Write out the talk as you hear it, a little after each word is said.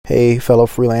Hey, fellow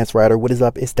freelance writer, what is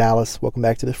up? It's Dallas. Welcome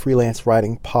back to the Freelance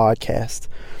Writing Podcast.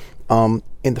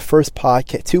 In the first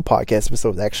podcast, two podcast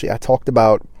episodes, actually, I talked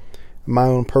about my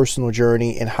own personal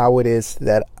journey and how it is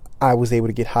that I was able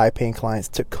to get high-paying clients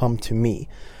to come to me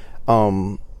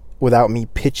without me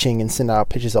pitching and sending out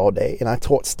pitches all day. And I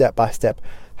taught step by step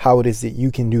how it is that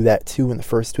you can do that too in the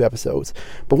first two episodes.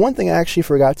 But one thing I actually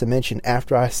forgot to mention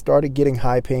after I started getting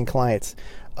high-paying clients,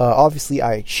 obviously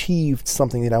I achieved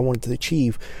something that I wanted to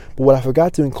achieve, but what I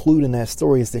forgot to include in that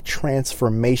story is the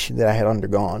transformation that I had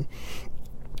undergone.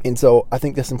 And so I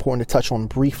think that's important to touch on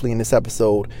briefly in this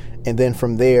episode, and then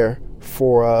from there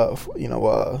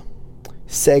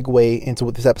segue into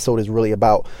what this episode is really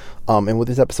about. And what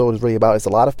this episode is really about is a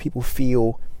lot of people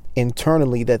feel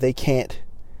internally that they can't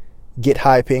get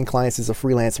high-paying clients as a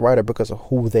freelance writer because of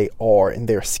who they are and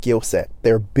their skill set,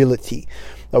 their ability.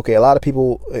 Okay, a lot of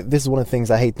people, this is one of the things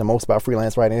I hate the most about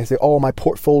freelance writing. They say, oh, my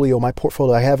portfolio.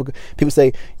 People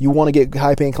say, you want to get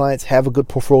high-paying clients, have a good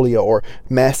portfolio or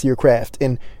master your craft.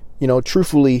 And,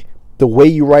 truthfully, the way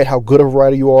you write, how good of a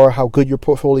writer you are, how good your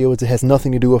portfolio is, it has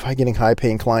nothing to do with getting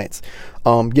high-paying clients.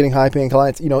 Getting high-paying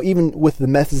clients, even with the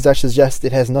methods I suggest,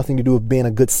 it has nothing to do with being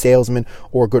a good salesman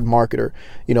or a good marketer.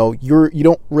 You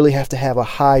don't really have to have a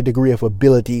high degree of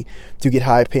ability to get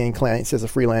high-paying clients as a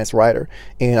freelance writer.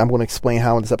 And I'm going to explain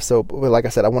how in this episode. But like I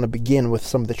said, I want to begin with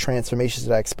some of the transformations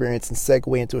that I experienced and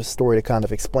segue into a story to kind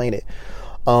of explain it.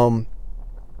 When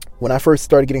I first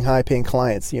started getting high-paying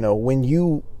clients, when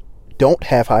you don't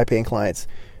have high-paying clients,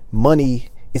 money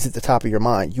is at the top of your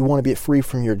mind. You want to be free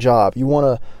from your job. You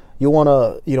want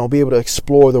to be able to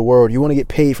explore the world. You want to get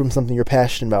paid from something you're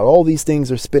passionate about. All these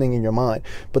things are spinning in your mind.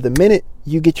 But the minute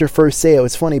you get your first sale,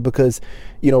 it's funny because,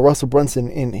 Russell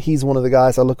Brunson, and he's one of the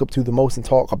guys I look up to the most and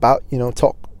talk about,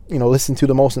 listen to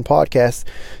the most in podcasts.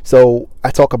 So I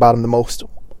talk about him the most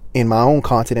in my own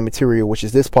content and material, which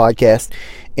is this podcast.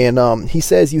 And he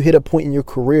says you hit a point in your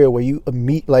career where you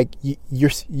meet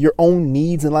your own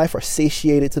needs in life are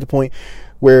satiated to the point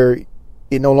where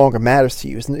it no longer matters to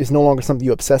you. It's no longer something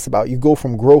you obsess about. You go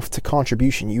from growth to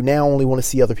contribution. You now only want to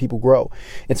see other people grow.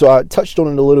 And so I touched on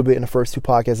it a little bit in the first two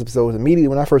podcast episodes. Immediately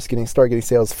when I first started getting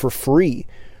sales for free,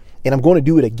 and I'm going to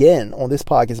do it again on this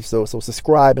podcast episode, so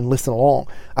subscribe and listen along.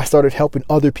 I started helping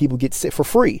other people get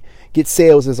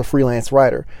sales as a freelance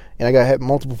writer. And I got to have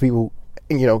multiple people,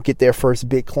 get their first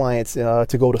big clients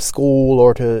to go to school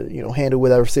or to, handle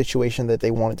whatever situation that they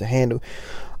wanted to handle.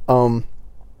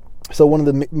 So one of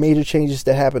the major changes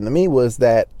that happened to me was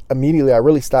that immediately I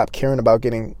really stopped caring about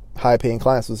getting high-paying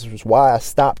clients, which was why I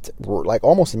stopped,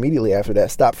 almost immediately after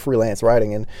that, stopped freelance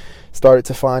writing and started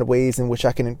to find ways in which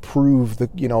I can improve the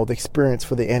experience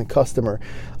for the end customer.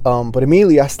 But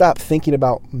immediately I stopped thinking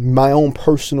about my own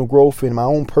personal growth and my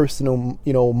own personal,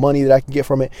 money that I can get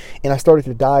from it. And I started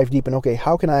to dive deep in, okay,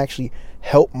 how can I actually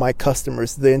help my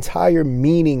customers? The entire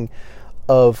meaning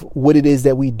of what it is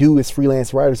that we do as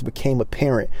freelance writers became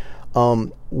apparent.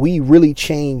 We really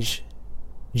change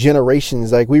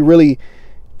generations. We really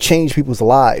change people's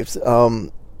lives.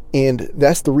 And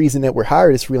that's the reason that we're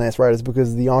hired as freelance writers,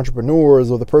 because the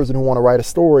entrepreneurs or the person who want to write a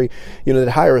story, that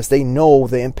hire us, they know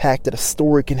the impact that a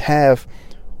story can have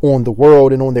on the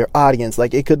world and on their audience.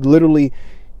 It could literally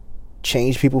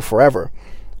change people forever.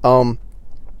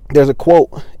 There's a quote,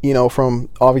 from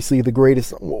obviously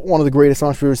one of the greatest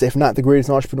entrepreneurs, if not the greatest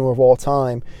entrepreneur of all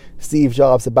time, Steve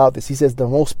Jobs, about this. He says, the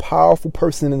most powerful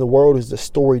person in the world is the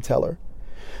storyteller.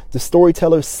 The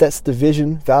storyteller sets the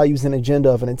vision, values, and agenda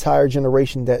of an entire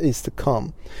generation that is to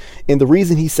come. And the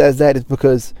reason he says that is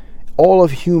because all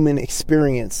of human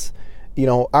experience,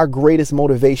 our greatest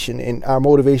motivation, and our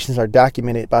motivations are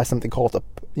documented by something called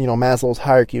Maslow's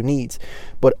hierarchy of needs.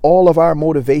 But all of our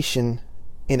motivation,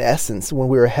 in essence, when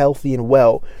we're healthy and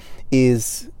well,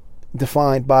 is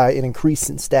defined by an increase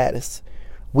in status.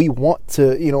 We want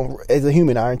to, as a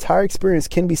human, our entire experience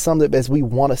can be summed up as we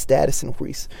want a status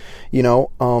increase. A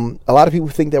lot of people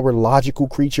think that we're logical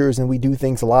creatures and we do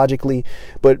things logically,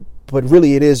 but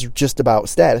really it is just about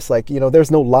status.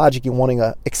 There's no logic in wanting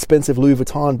a expensive Louis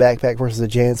Vuitton backpack versus a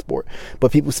JanSport,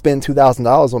 but people spend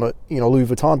 $2,000 on a Louis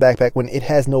Vuitton backpack when it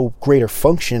has no greater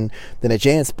function than a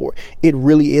JanSport. It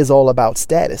really is all about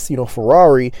status.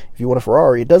 Ferrari, if you want a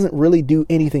Ferrari, it doesn't really do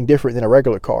anything different than a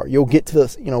regular car. You'll get to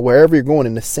wherever you're going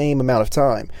in the same amount of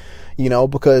time,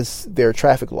 because there are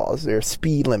traffic laws, there are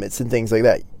speed limits and things like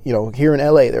that. Here in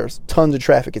LA, there's tons of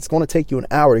traffic. It's going to take you an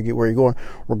hour to get where you're going,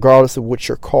 regardless of what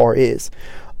your car is.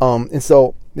 And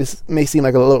so this may seem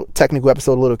like a little technical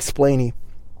episode, a little explainy,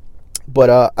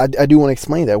 But I do want to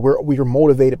explain that we are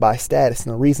motivated by status,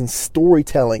 and the reason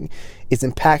storytelling is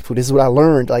impactful. This is what I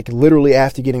learned, like literally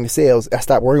after getting to sales. I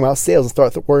stopped worrying about sales and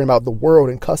started worrying about the world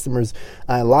and customers.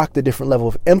 I unlocked a different level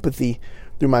of empathy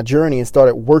through my journey and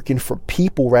started working for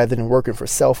people rather than working for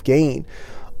self-gain.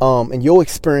 And you'll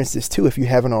experience this too if you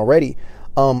haven't already.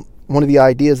 One of the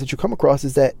ideas that you come across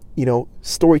is that,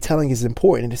 storytelling is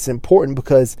important, and it's important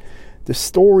because the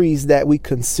stories that we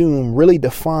consume really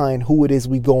define who it is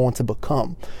we go on to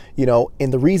become,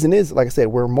 and the reason is, like I said,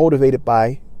 we're motivated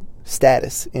by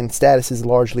status, and status is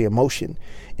largely emotion,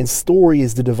 and story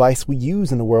is the device we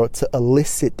use in the world to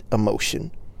elicit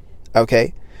emotion.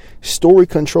 Okay. Story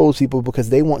controls people because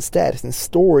they want status, and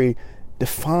story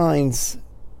defines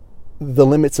the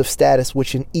limits of status,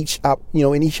 which in each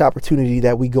opportunity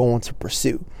that we go on to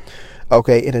pursue.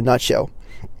 Okay. In a nutshell.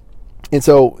 And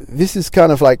so this is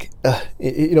kind of like,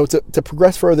 to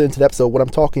progress further into the episode, what I'm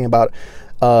talking about,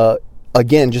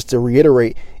 again, just to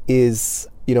reiterate, is,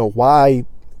 why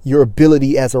your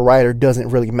ability as a writer doesn't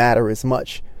really matter as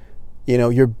much.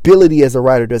 Your ability as a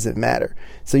writer doesn't matter.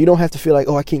 So you don't have to feel like,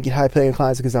 oh, I can't get high paying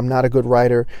clients because I'm not a good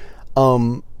writer,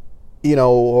 or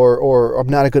I'm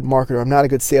not a good marketer, I'm not a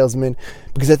good salesman,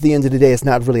 because at the end of the day, it's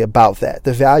not really about that.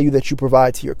 The value that you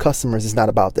provide to your customers is not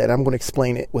about that. I'm going to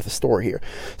explain it with a story here.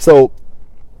 So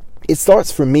it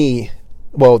starts for me,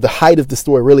 well, the height of the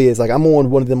story really is like I'm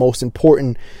on one of the most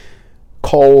important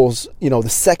calls, the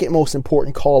second most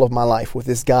important call of my life with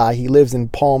this guy. He lives in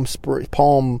Palm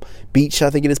Beach,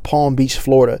 I think it is Palm Beach,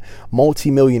 Florida,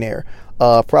 multi-millionaire,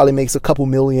 probably makes a couple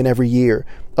million every year.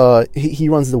 He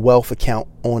runs the wealth account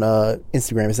on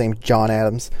Instagram. His name is John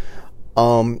Adams.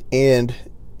 And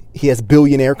he has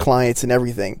billionaire clients and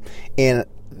everything. And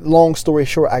long story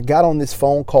short, I got on this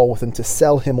phone call with him to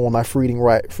sell him on my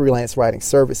freelance writing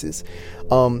services.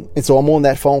 And so I'm on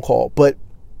that phone call, but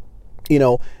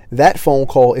that phone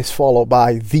call is followed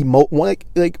by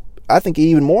I think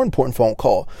even more important phone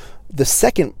call. The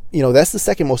second, that's the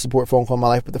second most important phone call of my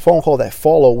life, but the phone call that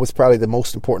followed was probably the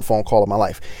most important phone call of my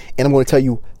life. And I'm going to tell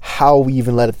you how we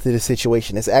even led up to this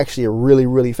situation. It's actually a really,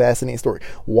 really fascinating story.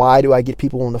 Why do I get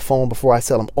people on the phone before I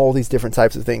sell them? All these different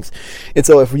types of things. And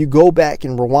so if you go back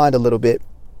and rewind a little bit,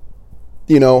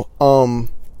 the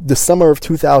summer of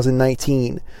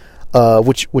 2019,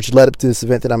 which led up to this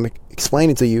event that I'm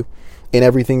explaining to you and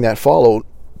everything that followed,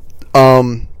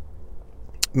 I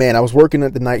was working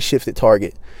at the night shift at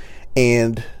Target.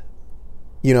 And,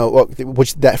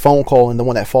 which that phone call and the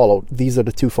one that followed, these are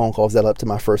the two phone calls that led up to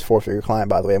my first 4-figure client,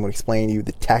 by the way. I'm going to explain to you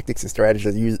the tactics and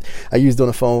strategies I used on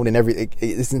the phone and everything.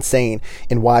 It's insane,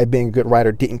 and why being a good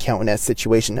writer didn't count in that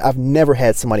situation. I've never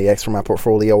had somebody ask for my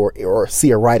portfolio or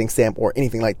see a writing sample or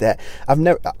anything like that.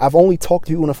 I've only talked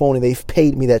to people on the phone and they've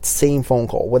paid me that same phone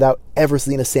call without ever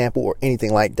seeing a sample or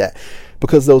anything like that,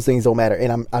 because those things don't matter.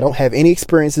 And I don't have any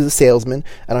experience as a salesman.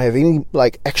 I don't have any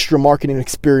extra marketing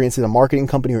experience in a marketing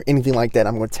company or anything like that.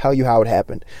 I'm going to tell you how it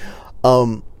happened.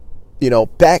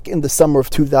 Back in the summer of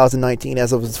 2019,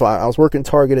 as I was working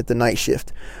Target at the night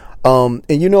shift. And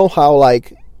you know how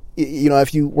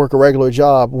if you work a regular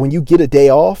job, when you get a day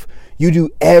off, you do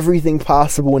everything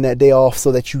possible in that day off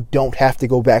so that you don't have to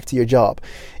go back to your job.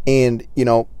 And,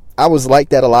 I was like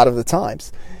that a lot of the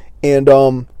times.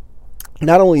 And,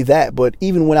 not only that, but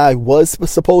even when I was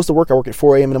supposed to work, I work at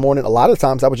 4 a.m. in the morning. A lot of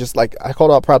times I was just I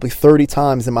called out probably 30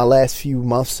 times in my last few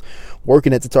months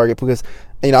working at the Target, because,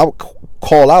 I would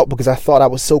call out because I thought I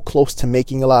was so close to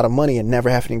making a lot of money and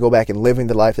never having to go back and living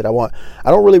the life that I want.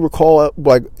 I don't really recall,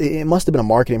 it must have been a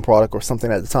marketing product or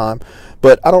something at the time,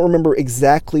 but I don't remember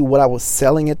exactly what I was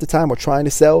selling at the time or trying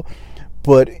to sell.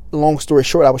 But long story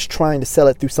short, I was trying to sell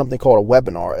it through something called a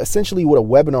webinar. Essentially what a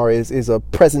webinar is a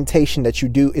presentation that you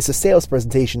do. It's a sales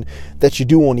presentation that you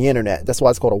do on the internet. That's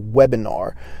why it's called a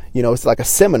webinar. It's like a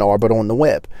seminar, but on the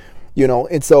web.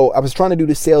 And so I was trying to do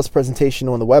the sales presentation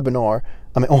on the webinar,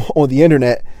 on the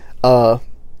internet,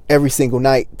 every single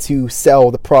night to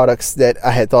sell the products that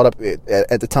I had thought up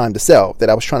at the time to sell, that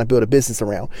I was trying to build a business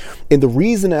around. And the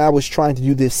reason that I was trying to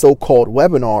do this so-called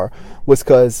webinar was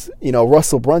because,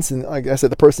 Russell Brunson, like I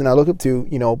said, the person I look up to,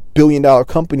 $1 billion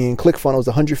company, and ClickFunnels,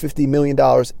 $150 million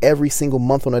every single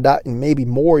month on a dot, and maybe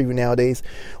more even nowadays.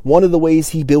 One of the ways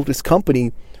he built his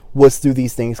company was through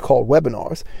these things called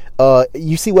webinars.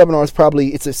 You see webinars,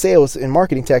 probably, it's a sales and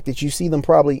marketing tactic. You see them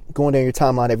probably going down your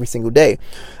timeline every single day.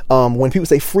 When people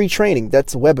say free training,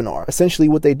 that's a webinar. Essentially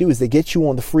what they do is they get you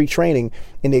on the free training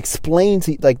and they explain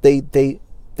to you,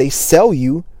 they sell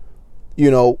you,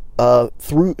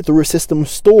 through a system of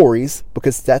stories,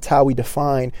 because that's how we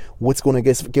define what's going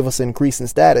to give us an increase in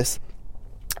status.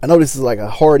 I know this is like a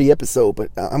hardy episode, but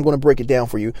I'm going to break it down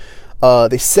for you.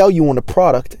 They sell you on the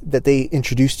product that they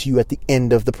introduce to you at the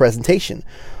end of the presentation.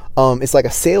 It's like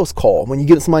a sales call. When you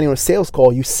get somebody on a sales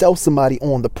call, you sell somebody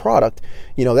on the product.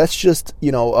 That's just,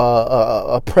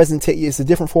 a presentation. It's a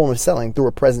different form of selling through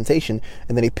a presentation,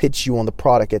 and then they pitch you on the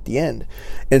product at the end.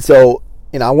 And so,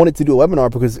 I wanted to do a webinar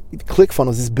because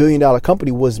ClickFunnels, this $1 billion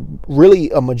company, was really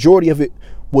a majority of it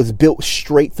was built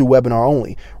straight through webinar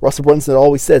only. Russell Brunson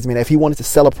always says, if he wanted to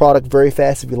sell a product very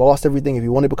fast, if he lost everything, if he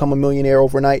wanted to become a millionaire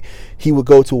overnight, he would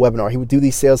go to a webinar. He would do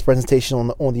these sales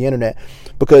presentations on the internet,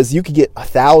 because you could get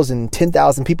 1,000,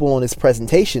 10,000 people on this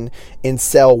presentation and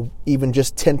sell even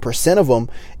just 10% of them,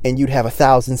 and you'd have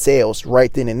 1,000 sales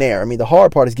right then and there. The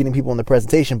hard part is getting people on the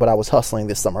presentation, but I was hustling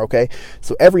this summer, okay?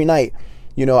 So every night,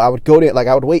 I would go there,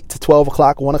 I would wait to 12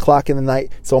 o'clock, 1 o'clock in the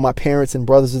night, so my parents and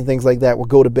brothers and things like that would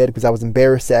go to bed, because I was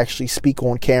embarrassed to actually speak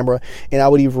on camera. And I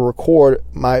would even record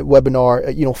my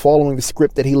webinar, following the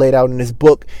script that he laid out in his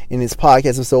book, in his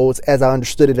podcast episodes, as I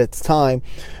understood it at the time.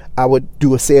 I would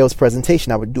do a sales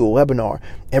presentation. I would do a webinar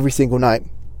every single night.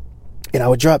 And I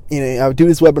would I would do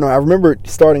this webinar. I remember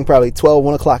starting probably 12,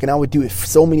 1 o'clock, and I would do it for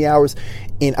so many hours,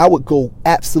 and I would go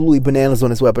absolutely bananas on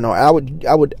this webinar.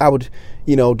 I would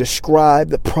describe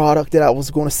the product that I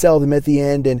was going to sell them at the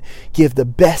end, and give the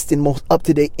best and most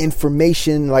up-to-date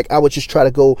information. I would just try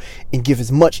to go and give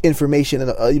as much information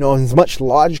and, as much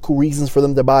logical reasons for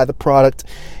them to buy the product.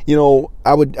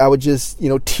 I would just,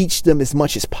 teach them as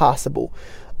much as possible.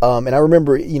 And I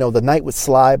remember, the night would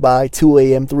slide by, 2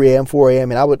 a.m., 3 a.m., 4 a.m.,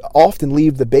 and I would often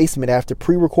leave the basement after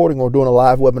pre-recording or doing a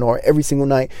live webinar every single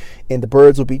night, and the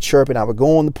birds would be chirping. I would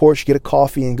go on the porch, get a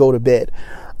coffee, and go to bed.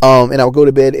 And I would go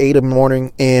to bed 8 in the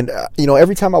morning, and,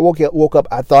 every time I woke up,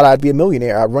 I thought I'd be a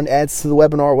millionaire. I'd run ads to the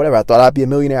webinar or whatever. I thought I'd be a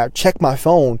millionaire. I'd check my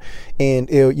phone, and,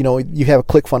 you have a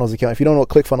ClickFunnels account. If you don't know what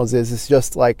ClickFunnels is, it's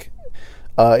just like,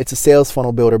 it's a sales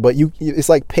funnel builder, but it's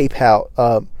like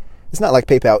PayPal. It's not like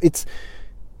PayPal.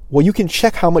 Well, you can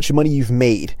check how much money you've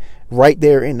made right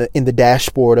there in the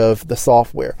dashboard of the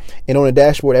software. And on the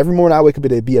dashboard, every morning I wake up,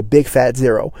 it'd be a big fat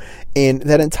zero. And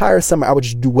that entire summer, I would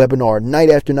just do webinar night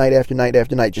after night after night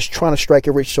after night, just trying to strike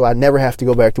it rich so I never have to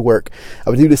go back to work. I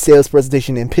would do the sales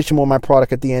presentation and pitch them on my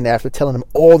product at the end after telling them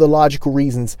all the logical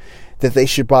reasons that they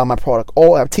should buy my product. I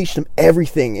would teach them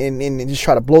everything and just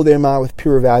try to blow their mind with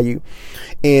pure value.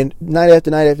 And night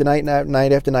after night after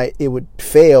night after night, it would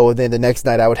fail. And then the next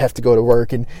night I would have to go to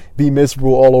work and be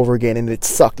miserable all over again. And it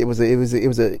sucked. It was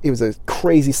a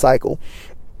crazy cycle.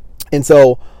 And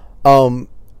so,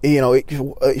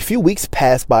 a few weeks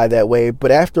passed by that way,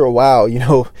 but after a while,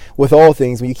 with all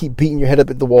things, when you keep beating your head up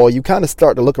at the wall, you kind of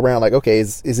start to look around like, okay,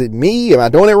 is it me? Am I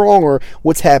doing it wrong, or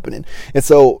what's happening? And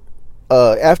so,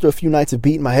 after a few nights of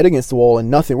beating my head against the wall and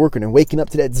nothing working and waking up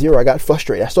to that zero, I got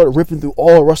frustrated. I started ripping through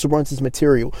all of Russell Brunson's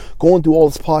material, going through all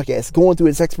his podcasts, going through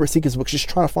his Expert Secrets books, just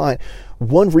trying to find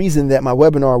one reason that my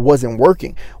webinar wasn't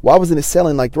working. Why wasn't it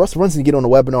selling? Like, Russell Brunson would get on a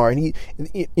webinar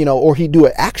and or he'd do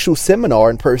an actual seminar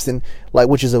in person,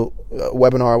 which is a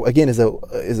webinar, again, is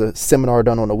a seminar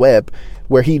done on the web,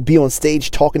 where he'd be on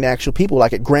stage talking to actual people,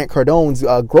 like at Grant Cardone's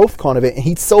GrowthCon event, and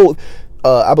he'd sold,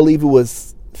 I believe it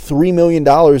was $3 million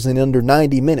in under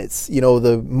 90 minutes,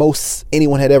 the most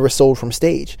anyone had ever sold from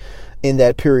stage in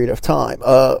that period of time.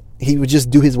 He would just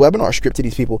do his webinar script to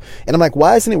these people. And I'm like,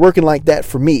 why isn't it working like that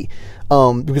for me?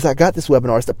 Because I got this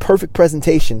webinar. It's the perfect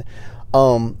presentation.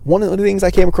 One of the things I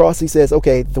came across, he says,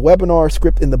 okay, the webinar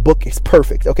script in the book is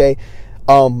perfect. Okay.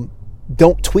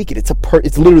 Don't tweak it.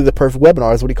 It's literally the perfect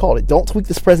webinar is what he called it. Don't tweak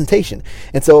this presentation.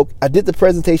 And so I did the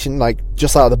presentation,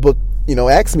 just how the book,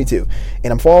 asked me to,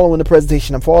 and I'm following the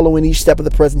presentation. I'm following each step of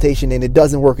the presentation, and it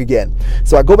doesn't work again.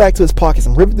 So I go back to his pockets.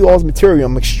 I'm ripping through all his material.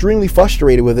 I'm extremely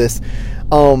frustrated with this.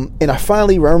 And I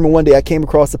finally remember one day I came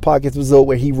across the podcast result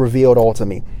where he revealed all to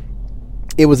me.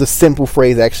 It was a simple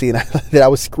phrase, actually, that I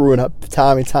was screwing up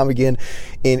time and time again.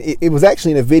 And it was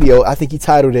actually in a video. I think he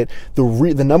titled it,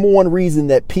 the number one reason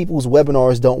that people's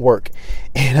webinars don't work.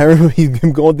 And I remember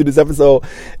him going through this episode,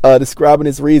 describing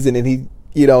his reason. And he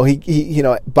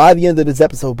by the end of this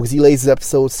episode, because he lays his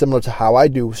episode similar to how I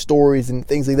do, stories and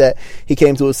things like that, he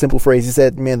came to a simple phrase. He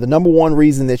said, man, the number one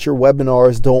reason that your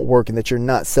webinars don't work and that you're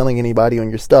not selling anybody on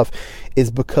your stuff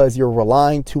is because you're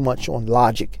relying too much on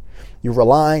logic. You're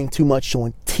relying too much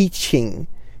on teaching.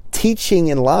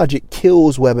 Teaching and logic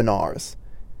kills webinars.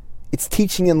 It's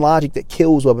teaching and logic that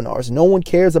kills webinars. No one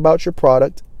cares about your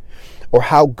product or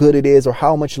how good it is or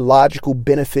how much logical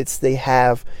benefits they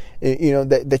have,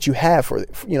 that you have for,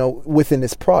 within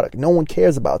this product. No one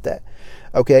cares about that.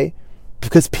 Okay.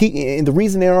 Because and the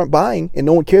reason they aren't buying and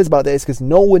no one cares about that is because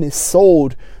no one is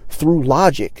sold through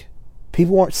logic.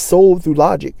 People aren't sold through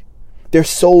logic. they're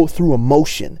sold through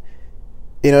emotion.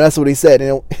 That's what he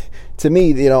said. To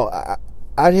me,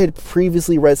 I had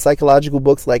previously read psychological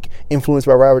books like Influenced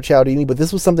by Robert Cialdini, but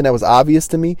this was something that was obvious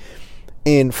to me.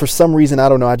 And for some reason, I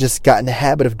don't know, I just got in the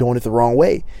habit of doing it the wrong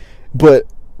way. But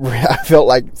I felt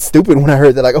like stupid when I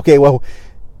heard that, like, okay, well,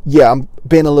 yeah, I'm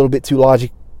being a little bit too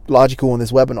logical in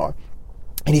this webinar.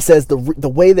 And he says the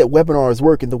way that webinars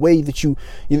work and the way that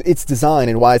it's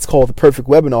designed and why it's called the perfect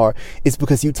webinar is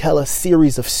because you tell a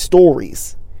series of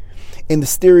stories. And the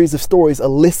series of stories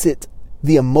elicit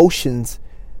the emotions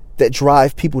that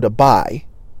drive people to buy.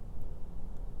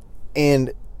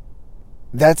 And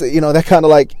that's, that kind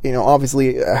of like,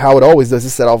 obviously how it always does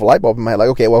is set off a light bulb in my head. Like,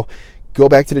 okay, well, go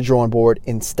back to the drawing board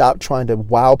and stop trying to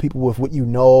wow people with what you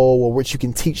know or what you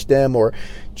can teach them, or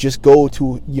just go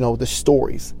to, the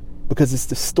stories. Because it's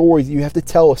the stories. You have to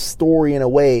tell a story in a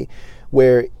way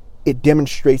where it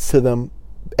demonstrates to them,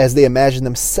 as they imagine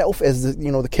themselves as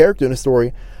the character in the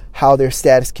story, how their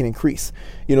status can increase.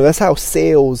 That's how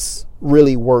sales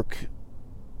really work,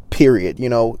 period.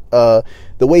 The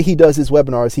way he does his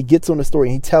webinars, he gets on the story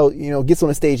and gets on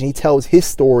the stage and he tells his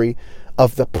story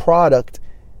of the product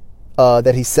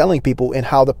that he's selling people, and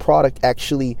how the product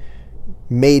actually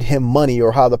made him money,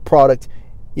 or how the product,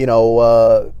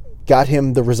 got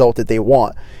him the result that they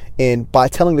want. And by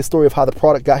telling the story of how the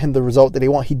product got him the result that they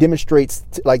want, he demonstrates,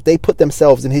 like, they put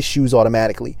themselves in his shoes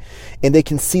automatically, and they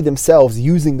can see themselves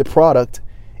using the product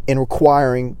and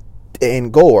acquiring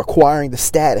the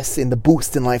status and the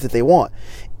boost in life that they want.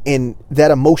 And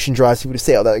that emotion drives people to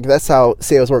sale. That's how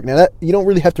sales work. Now, you don't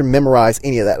really have to memorize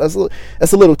any of that.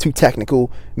 That's a little too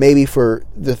technical, maybe for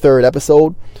the third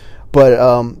episode,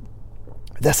 but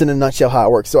that's in a nutshell how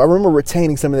it works. So I remember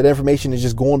retaining some of that information and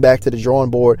just going back to the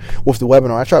drawing board with the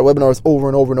webinar. I tried webinars over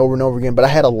and over and over and over again, but I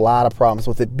had a lot of problems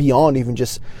with it beyond even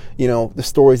just, the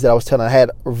stories that I was telling. I had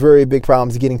very big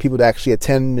problems getting people to actually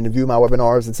attend and view my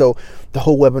webinars. And so the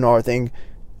whole webinar thing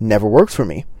never works for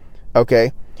me.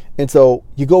 Okay. And so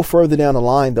you go further down the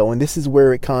line, though, and this is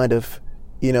where it kind of,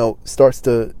 starts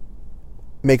to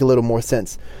make a little more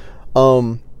sense.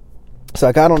 So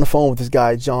I got on the phone with this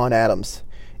guy, John Adams.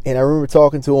 And I remember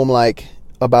talking to him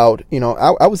about,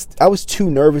 I was too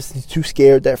nervous and too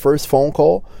scared that first phone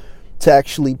call to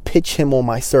actually pitch him on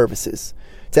my services,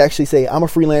 to actually say, I'm a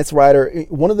freelance writer.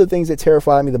 One of the things that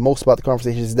terrified me the most about the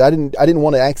conversation is that I didn't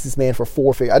want to ask this man for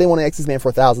 $4 figures. I didn't want to ask this man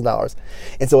for $1,000.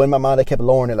 And so in my mind, I kept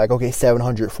lowering it, like, okay,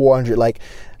 700, 400, like,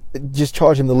 just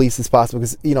charge him the least as possible,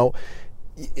 because,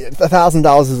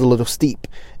 $1,000 is a little steep.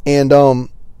 And, one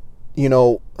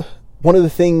of the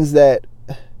things that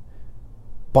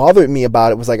bothered me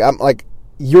about it was I'm like,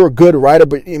 you're a good writer,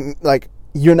 but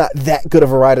you're not that good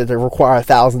of a writer to require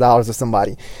 $1,000 of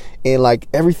somebody. And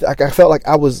everything, I felt like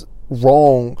I was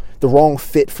the wrong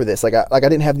fit for this. I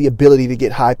didn't have the ability to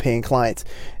get high paying clients,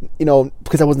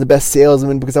 because I wasn't the best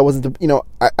salesman, because I wasn't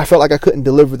I felt like I couldn't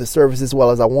deliver the service as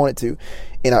well as I wanted to.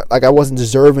 And I wasn't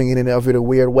deserving of it in a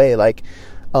weird way.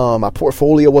 My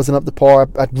portfolio wasn't up to par.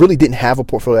 I really didn't have a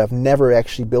portfolio. I've never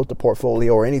actually built a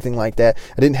portfolio or anything like that.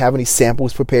 I didn't have any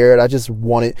samples prepared. I just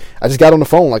got on the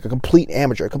phone like a complete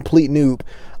amateur, a complete noob,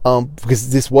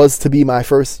 because this was to be my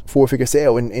first 4-figure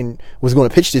sale, and was going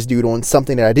to pitch this dude on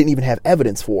something that I didn't even have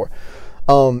evidence for.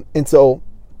 And so,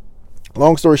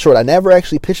 long story short, I never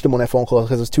actually pitched him on that phone call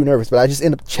because I was too nervous, but I just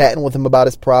ended up chatting with him about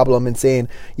his problem and saying,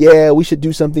 yeah, we should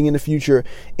do something in the future.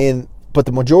 But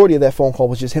the majority of that phone call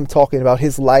was just him talking about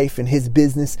his life and his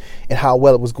business and how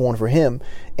well it was going for him.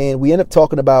 And we ended up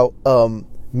talking about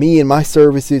me and my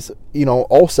services,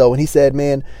 also. And he said,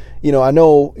 man, I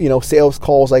know, sales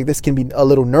calls like this can be a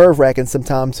little nerve-wracking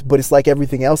sometimes, but it's like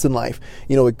everything else in life.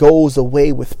 It goes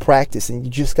away with practice, and you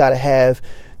just got to have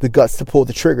the guts to pull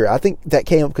the trigger. I think that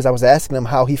came up because I was asking him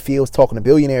how he feels talking to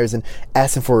billionaires and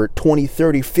asking for $20,000,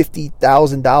 $30,000,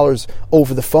 $50,000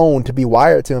 over the phone to be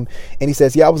wired to him. And he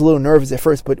says, yeah, I was a little nervous at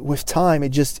first, but with time, it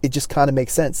just kind of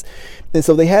makes sense. And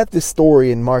so they had this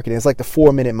story in marketing. It's like the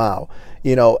 4-minute mile.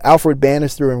 Alfred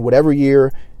Bannister, in whatever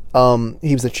year,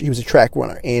 he was a track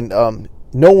runner, and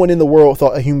no one in the world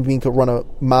thought a human being could run a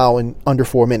mile in under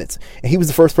 4 minutes. And he was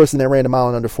the first person that ran a mile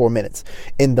in under 4 minutes.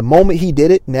 And the moment he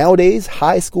did it, nowadays,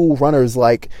 high school runners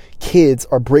like kids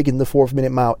are breaking the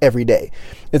 4-minute mile every day.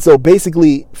 And so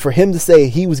basically, for him to say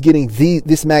he was getting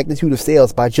this magnitude of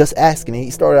sales by just asking, he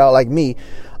started out like me.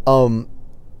 And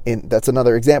that's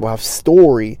another example of how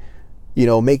story,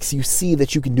 makes you see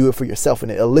that you can do it for yourself, and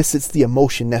it elicits the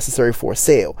emotion necessary for a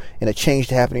sale and a change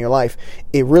to happen in your life.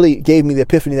 It really gave me the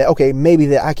epiphany that, okay, maybe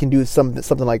that I can do something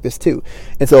like this too.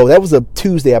 And so that was a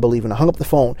Tuesday, I believe, and I hung up the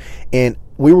phone, and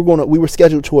we were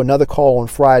scheduled to another call on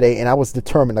Friday, and I was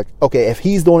determined, like, okay, if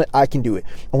he's doing it, I can do it.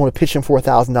 I want to pitch him for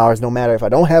 $1,000, no matter if I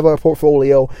don't have a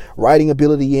portfolio, writing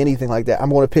ability, anything like that. I'm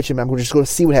going to pitch him. I'm just going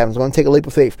to see what happens. I'm going to take a leap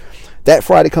of faith. That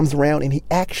Friday comes around, and he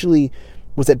actually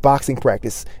was at boxing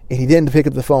practice, and he didn't pick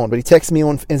up the phone, but he texted me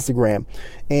on Instagram,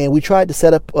 and we tried to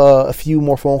set up a few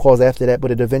more phone calls after that,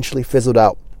 but it eventually fizzled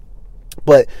out.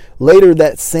 But later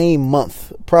that same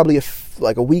month, probably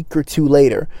like a week or two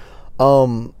later,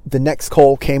 the next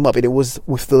call came up, and it was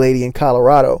with the lady in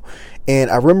Colorado.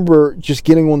 And I remember just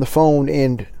getting on the phone,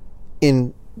 and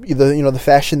in the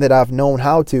fashion that I've known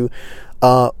how to,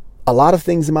 a lot of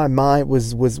things in my mind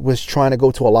was trying to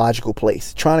go to a logical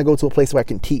place, trying to go to a place where I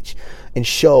can teach and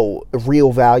show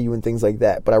real value and things like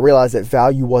that. But I realized that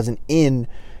value wasn't in,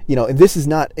 and this is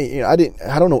not, I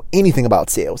don't know anything about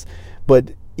sales,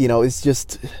 but it's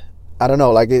just, I don't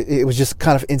know, like it was just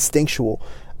kind of instinctual,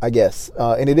 I guess.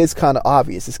 And it is kind of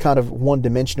obvious. It's kind of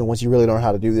one-dimensional once you really learn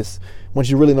how to do this, once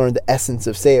you really learn the essence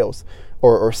of sales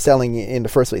or selling in the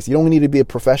first place. You don't need to be a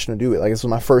professional to do it. Like, this was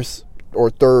my first or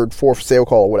third, fourth sale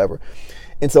call or whatever.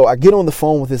 And so I get on the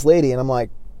phone with this lady, and I'm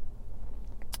like,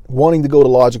 wanting to go to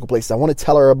logical places. I want to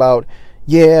tell her about,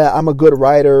 I'm a good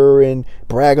writer and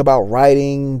brag about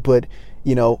writing, but,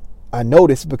 I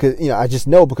noticed because, I just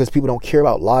know because people don't care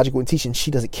about logical and teaching. She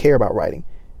doesn't care about writing.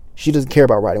 She doesn't care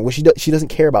about writing. Well, she doesn't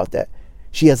care about that.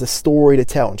 She has a story to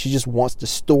tell, and she just wants the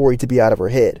story to be out of her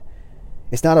head.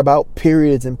 It's not about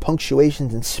periods and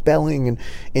punctuations and spelling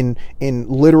and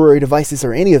literary devices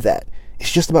or any of that.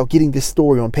 It's just about getting this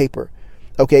story on paper.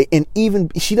 Okay, and even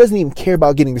she doesn't even care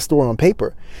about getting the story on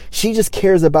paper. She just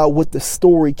cares about what the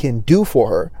story can do for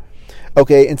her.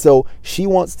 Okay, and so she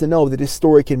wants to know that this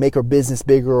story can make her business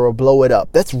bigger or blow it up.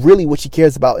 That's really what she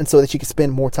cares about, and so that she can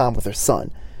spend more time with her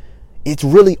son. It's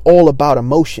really all about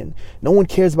emotion. No one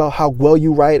cares about how well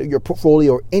you write or your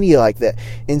portfolio or any like that.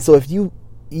 And so if you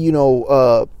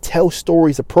tell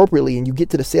stories appropriately and you get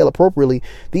to the sale appropriately,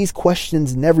 these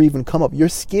questions never even come up. Your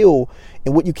skill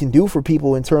and what you can do for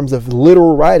people in terms of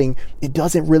literal writing, it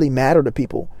doesn't really matter to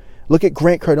people. Look at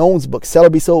Grant Cardone's book, Sell or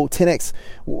Be Sold, 10X,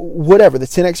 whatever, the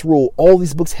 10X rule. All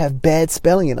these books have bad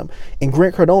spelling in them. And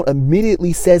Grant Cardone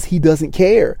immediately says he doesn't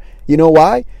care. You know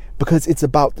why? Because it's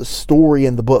about the story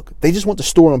in the book. They just want the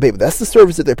story on paper. That's the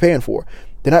service that they're paying for.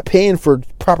 They're not paying for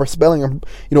proper spelling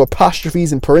or,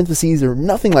 apostrophes and parentheses or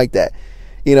nothing like that.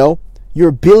 Your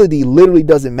ability literally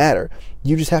doesn't matter.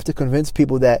 You just have to convince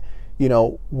people that,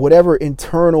 whatever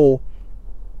internal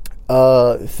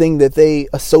thing that they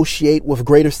associate with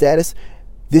greater status,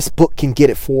 this book can get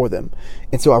it for them.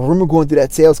 And so I remember going through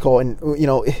that sales call, and,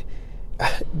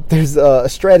 there's a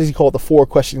strategy called the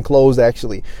 4-question close,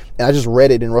 actually. And I just read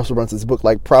it in Russell Brunson's book,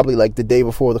 probably the day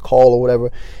before the call or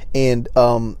whatever. And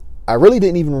I really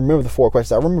didn't even remember the 4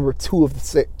 questions. I remember two of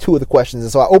the questions.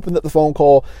 And so I opened up the phone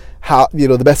call,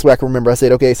 the best way I can remember. I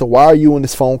said, okay, so why are you on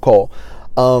this phone call?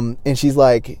 And she's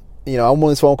like, I'm on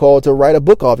this phone call to write a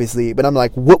book, obviously. But I'm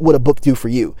like, what would a book do for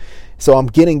you? So I'm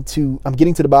getting to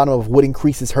the bottom of what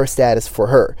increases her status for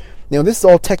her. Now, this is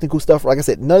all technical stuff. Like I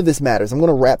said, none of this matters. I'm going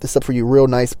to wrap this up for you real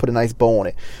nice, put a nice bow on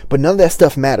it. But none of that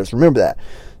stuff matters. Remember that.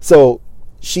 So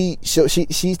she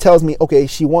tells me, okay,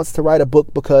 she wants to write a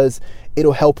book because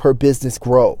it'll help her business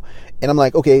grow. And I'm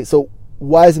like, okay, so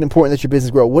why is it important that your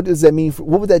business grow? What does that mean?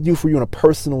 What would that do for you on a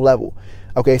personal level?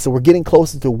 Okay, so we're getting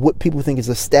closer to what people think is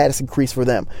a status increase for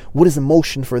them. What is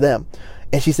emotion for them?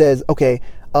 And she says, okay,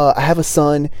 I have a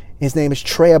son. His name is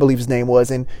Trey, I believe his name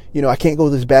was. And, I can't go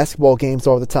to these basketball games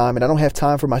all the time. And I don't have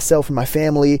time for myself and my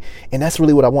family. And that's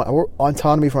really what I want. I want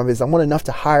autonomy from this. I want enough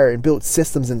to hire and build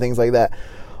systems and things like that.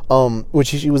 Which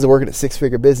she was working at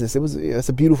 6-figure business. It's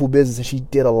a beautiful business. And she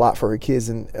did a lot for her kids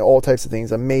and all types of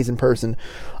things. Amazing person.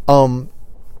 And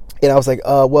I was like,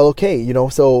 well, okay,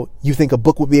 so you think a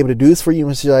book would be able to do this for you?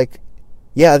 And she's like,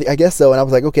 yeah, I guess so. And I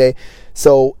was like, okay,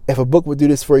 so if a book would do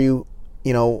this for you,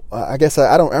 I guess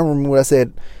I don't remember what I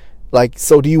said. Like,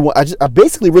 so do you want, I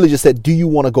basically really just said, do you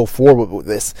want to go forward with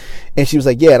this? And she was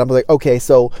like, yeah. And I'm like, okay,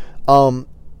 so,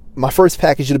 my first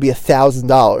package would be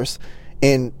 $1,000.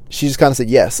 And she just kind of said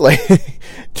yes. Like,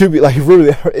 to be like,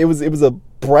 really, it was a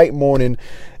bright morning,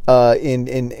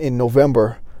 in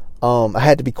November. I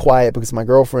had to be quiet because my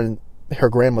girlfriend, her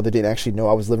grandmother didn't actually know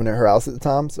I was living at her house at the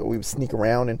time, so we would sneak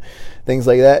around and things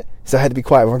like that. So I had to be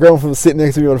quiet. My girlfriend was sitting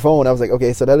next to me on the phone. I was like,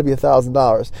 okay, so that'll be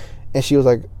 $1,000. And she was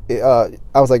like, I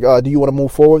was like, do you want to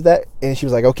move forward with that? And she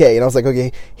was like, okay. And I was like,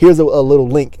 okay, here's a little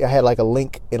link. I had like a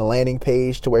link in a landing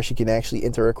page to where she can actually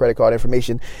enter her credit card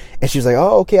information. And she was like,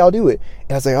 oh, okay, I'll do it.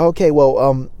 And I was like, oh, okay,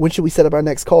 well, when should we set up our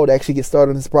next call to actually get started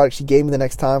on this product? She gave me the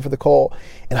next time for the call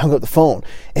and hung up the phone.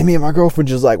 And me and my girlfriend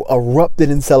just like erupted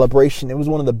in celebration. It was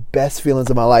one of the best feelings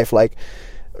of my life. Like,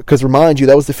 because remind you,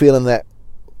 that was the feeling that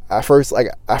I first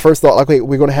thought, like, okay,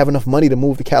 we're going to have enough money to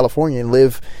move to California and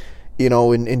live,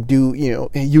 and do, you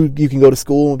can go to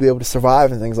school and be able to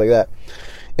survive and things like that.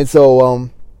 And so,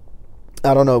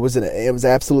 I don't know, it was an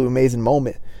absolute amazing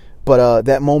moment. But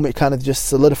that moment kind of just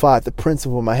solidified the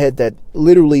principle in my head that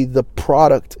literally the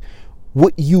product,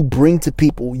 what you bring to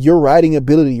people, your writing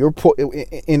ability,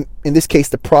 in this case,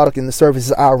 the product and the service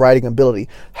is our writing ability,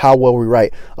 how well we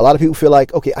write. A lot of people feel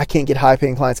like, okay, I can't get high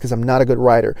paying clients because I'm not a good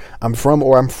writer. I'm from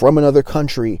another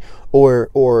country, or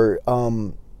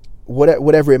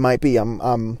whatever it might be.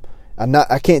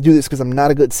 I can't do this because I'm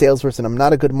not a good salesperson. I'm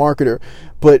not a good marketer.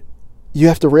 But you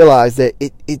have to realize that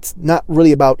it's not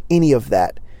really about any of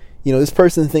that. This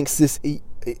person thinks this,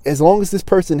 as long as this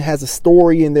person has a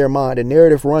story in their mind, a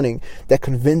narrative running that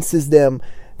convinces them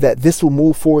that this will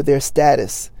move forward their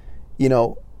status, they're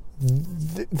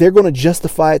going to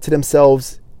justify it to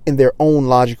themselves in their own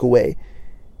logical way.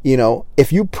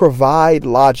 If you provide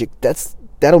logic,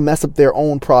 that'll mess up their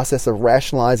own process of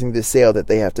rationalizing the sale that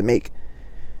they have to make.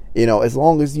 As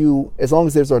long as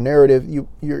there's a narrative,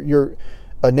 you're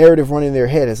a narrative running in their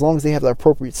head, as long as they have the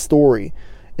appropriate story,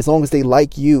 as long as they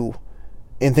like you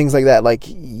and things like that, like,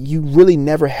 you really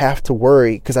never have to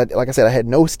worry. Because like I said, I had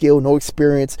no skill, no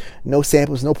experience, no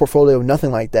samples, no portfolio,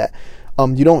 nothing like that.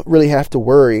 You don't really have to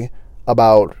worry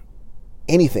about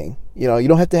anything. You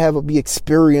don't have to be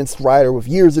experienced writer with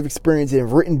years of experience and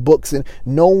have written books, and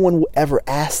no one will ever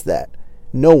ask that.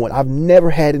 No one. I've never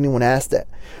had anyone ask that,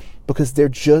 because they're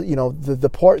just, the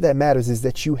part that matters is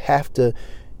that you have to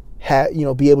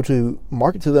be able to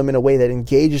market to them in a way that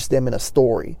engages them in a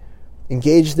story.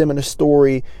 Engages them in a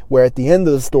story where at the end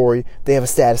of the story, they have a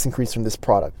status increase from this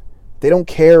product. They don't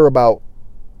care about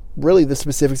really the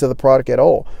specifics of the product at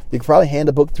all. You could probably hand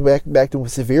a book back to them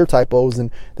with severe typos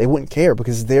and they wouldn't care,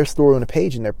 because it's their story on the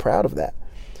page and they're proud of that.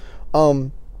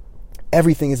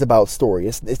 Everything is about story.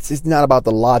 It's not about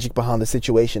the logic behind the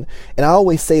situation. And I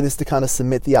always say this to kind of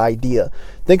cement the idea.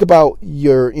 Think about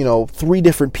your, 3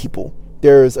 different people.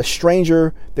 There's a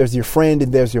stranger, there's your friend,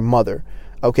 and there's your mother.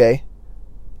 Okay?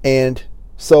 And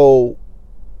so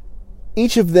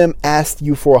each of them asked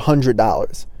you for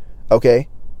 $100. Okay?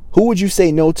 Who would you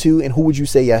say no to and who would you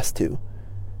say yes to?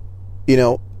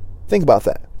 Think about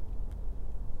that.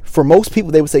 For most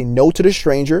people, they would say no to the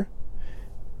stranger,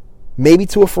 maybe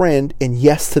to a friend, and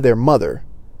yes to their mother.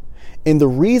 And the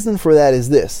reason for that is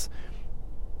this.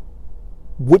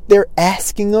 What they're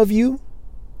asking of you,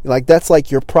 like, that's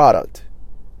like your product.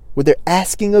 What they're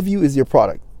asking of you is your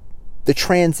product. The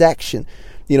transaction.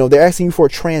 They're asking you for a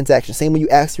transaction. Same when you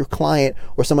ask your client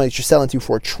or somebody that you're selling to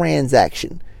for a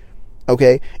transaction.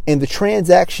 Okay? And the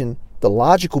transaction, the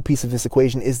logical piece of this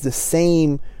equation, is the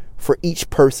same for each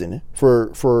person.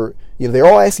 They're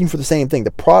all asking for the same thing.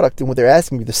 The product and what they're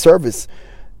asking you, the service,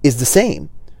 is the same.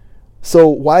 So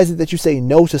why is it that you say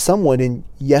no to someone and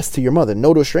yes to your mother?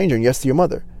 No to a stranger and yes to your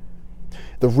mother?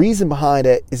 The reason behind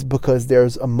it is because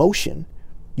there's emotion.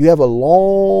 You have a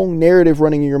long narrative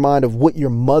running in your mind of what your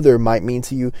mother might mean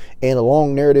to you, and a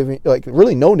long narrative, like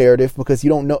really no narrative, because you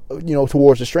don't know,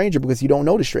 towards the stranger, because you don't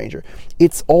know the stranger.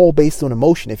 It's all based on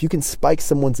emotion. If you can spike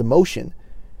someone's emotion,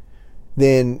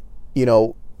 then,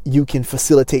 you can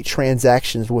facilitate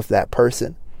transactions with that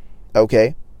person.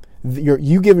 Okay?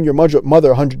 You giving your mother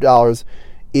 $100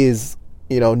 is,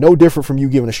 no different from you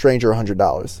giving a stranger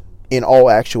 $100 in all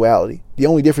actuality. The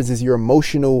only difference is the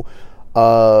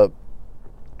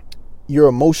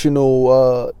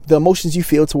emotions you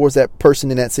feel towards that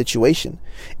person in that situation.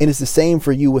 And it's the same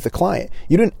for you with a client.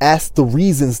 You didn't ask the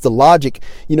reasons, the logic.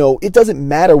 It doesn't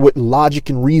matter what logic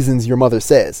and reasons your mother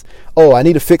says. Oh, I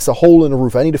need to fix a hole in the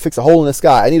roof. I need to fix a hole in the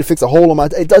sky. I need to fix a hole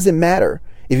in it doesn't matter.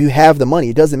 If you have the money,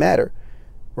 it doesn't matter.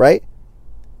 Right?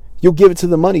 You'll give it to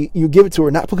the money. You give it to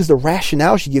her not because the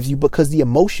rationale she gives you, because the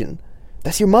emotion.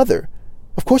 That's your mother.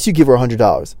 Of course you give her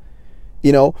 $100.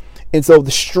 And so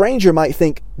the stranger might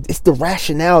think it's the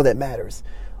rationale that matters.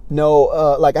 No,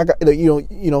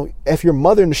 if your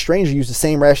mother and the stranger use the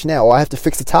same rationale, I have to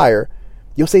fix a tire,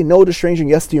 you'll say no to the stranger and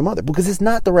yes to your mother, because it's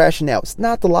not the rationale. It's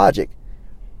not the logic.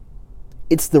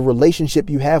 It's the relationship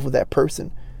you have with that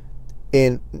person.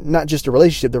 And not just the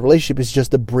relationship is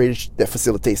just the bridge that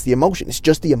facilitates the emotion. It's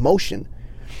just the emotion.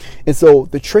 And so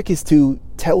the trick is to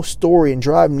tell story and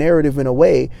drive narrative in a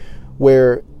way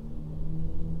where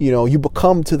you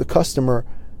become to the customer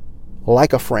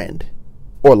like a friend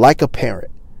or like a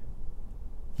parent.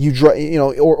 You drive,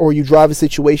 or you drive a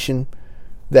situation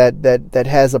that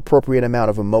has appropriate amount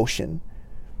of emotion.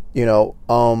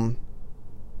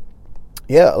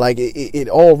 Like it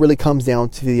all really comes down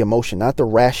to the emotion, not the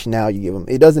rationale you give them.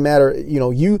 It doesn't matter,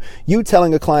 you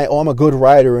telling a client, oh, I'm a good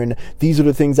writer and these are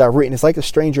the things I've written. It's like a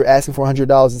stranger asking for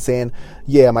 $100 and saying,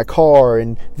 yeah, my car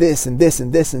and this and this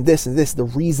and this and this and this. The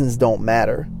reasons don't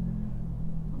matter.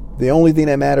 The only thing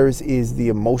that matters is the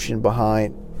emotion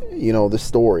behind, the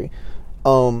story.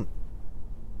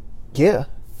 Yeah.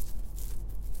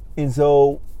 And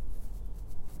so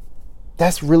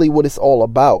that's really what it's all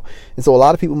about. And so a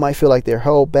lot of people might feel like they're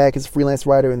held back as a freelance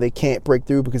writer and they can't break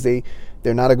through because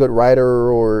they're not a good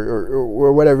writer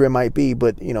or whatever it might be.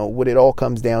 But, what it all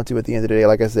comes down to at the end of the day,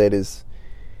 like I said, is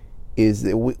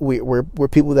we're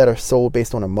people that are sold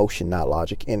based on emotion, not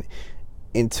logic. And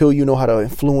until you know how to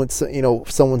influence,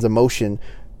 someone's emotion,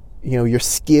 your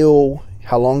skill,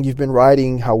 how long you've been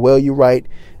writing, how well you write,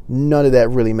 none of that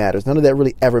really matters. None of that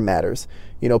really ever matters.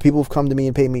 People have come to me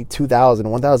and paid me $2,000,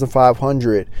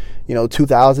 $1,500,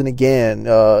 $2,000 again,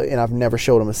 and I've never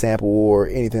showed them a sample or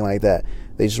anything like that.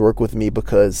 They just work with me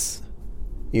because,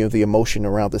 the emotion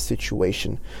around the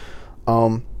situation.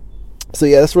 So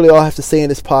yeah, that's really all I have to say in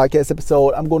this podcast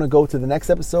episode. I'm going to go to the next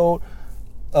episode.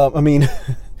 I'm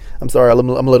sorry, I'm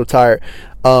a little tired.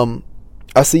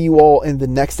 I'll see you all in the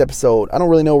next episode. I don't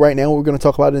really know right now what we're going to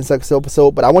talk about in this next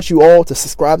episode, but I want you all to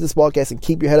subscribe to this podcast and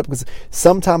keep your head up because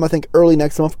sometime, I think early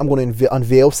next month, I'm going to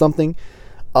unveil something.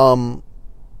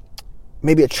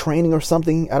 Maybe a training or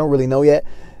something. I don't really know yet.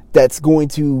 That's going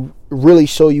to really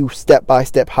show you step by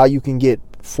step how you can get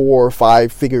 4 or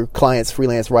 5 figure clients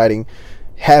freelance writing.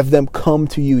 Have them come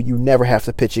to you. You never have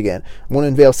to pitch again. I'm going to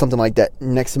unveil something like that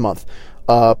next month.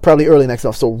 Probably early next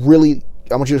month. So really,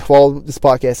 I want you to follow this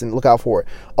podcast and look out for it.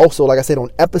 Also, like I said, on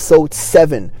episode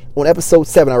 7,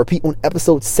 I repeat, on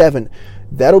episode 7,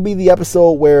 that'll be the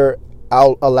episode where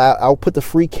I'll put the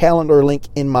free calendar link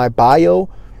in my bio,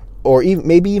 or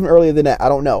maybe even earlier than that. I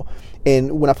don't know.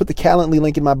 And when I put the Calendly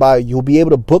link in my bio, you'll be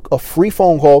able to book a free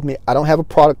phone call with me. I don't have a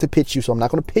product to pitch you, so I'm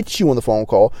not going to pitch you on the phone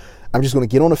call. I'm just going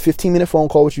to get on a 15-minute phone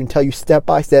call with you and tell you step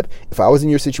by step, if I was in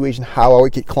your situation, how I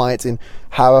would get clients and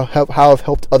how I've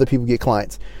helped other people get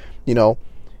clients. Like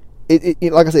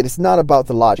I said, it's not about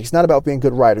the logic. It's not about being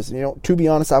good writers. To be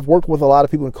honest, I've worked with a lot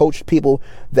of people and coached people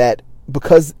that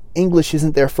because English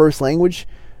isn't their first language,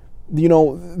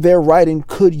 their writing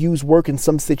could use work in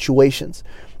some situations.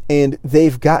 And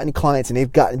they've gotten clients and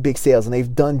they've gotten big sales and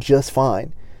they've done just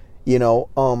fine.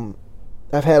 I've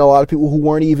had a lot of people who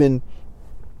weren't even,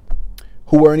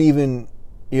 who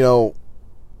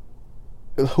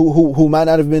might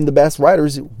not have been the best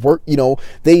writers work,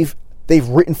 they've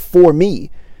written for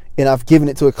me and I've given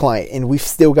it to a client and we've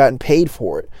still gotten paid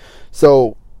for it.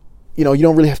 So, you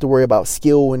don't really have to worry about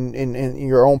skill and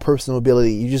your own personal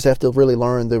ability. You just have to really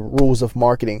learn the rules of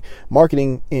marketing.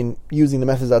 Marketing, in using the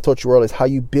methods I taught you earlier, is how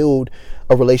you build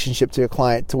a relationship to your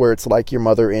client to where it's like your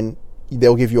mother and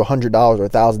they'll give you $100 or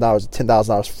 $1,000 or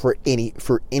 $10,000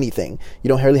 for anything. You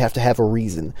don't really have to have a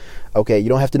reason. Okay, you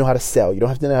don't have to know how to sell. You don't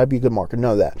have to know how to be a good marketer.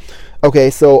 None of that. Okay,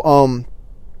 so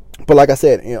but like I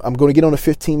said, I'm going to get on a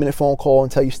 15-minute phone call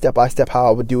and tell you step by step how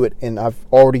I would do it, and I've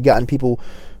already gotten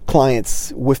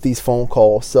clients with these phone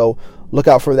calls. So look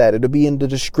out for that. It'll be in the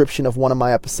description of one of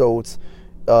my episodes,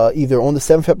 either on the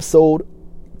 7th episode,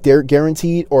 they're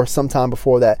guaranteed, or sometime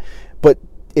before that. But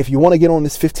if you want to get on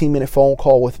this 15-minute phone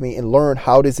call with me and learn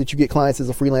how it is that you get clients as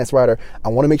a freelance writer, I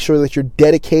want to make sure that you're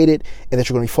dedicated and that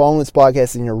you're going to be following this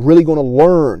podcast and you're really going to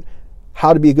learn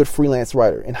how to be a good freelance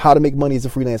writer and how to make money as a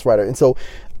freelance writer. And so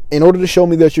in order to show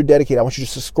me that you're dedicated, I want you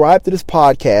to subscribe to this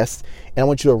podcast and I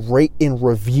want you to rate and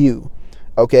review.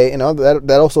 Okay, and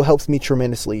that also helps me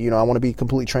tremendously. I want to be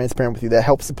completely transparent with you. That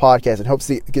helps the podcast and helps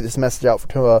get this message out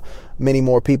to many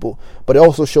more people. But it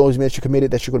also shows me that you're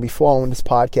committed, that you're going to be following this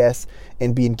podcast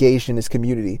and be engaged in this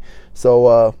community.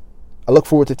 So I look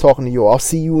forward to talking to you all. I'll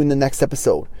see you in the next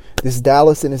episode. This is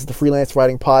Dallas, and this is the Freelance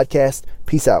Writing Podcast.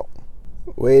 Peace out.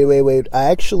 Wait. I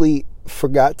actually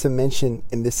forgot to mention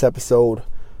in this episode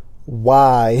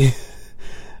why,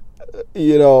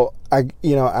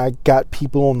 I got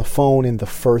people on the phone in the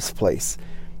first place.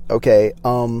 Okay.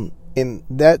 And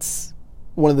that's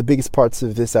one of the biggest parts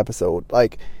of this episode.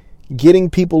 Like, getting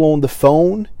people on the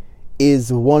phone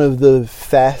is one of the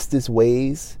fastest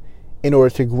ways in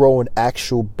order to grow an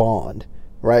actual bond,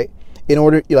 right? In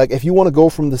order, if you want to go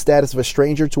from the status of a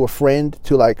stranger to a friend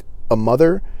to like a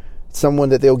mother, someone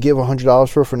that they'll give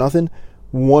 $100 for nothing,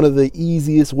 one of the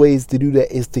easiest ways to do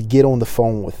that is to get on the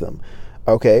phone with them.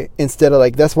 Okay, instead of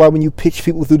like, that's why when you pitch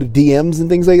people through the DMs and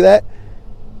things like that,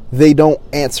 they don't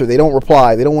answer, they don't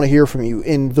reply, they don't want to hear from you.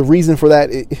 And the reason for that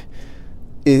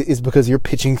is because you're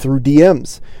pitching through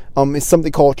DMs. It's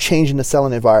something called changing the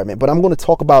selling environment. But I'm going to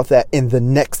talk about that in the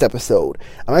next episode.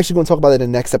 I'm actually going to talk about it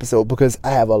in the next episode because I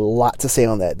have a lot to say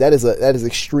on that. That is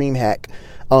extreme hack.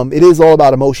 It is all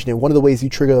about emotion, and one of the ways you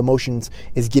trigger emotions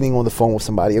is getting on the phone with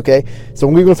somebody. Okay, so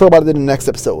we're going to talk about it in the next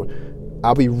episode.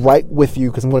 I'll be right with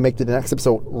you because I'm going to make the next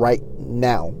episode right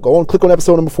now. Go on, click on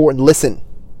episode number 4 and listen.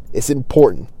 It's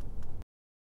important.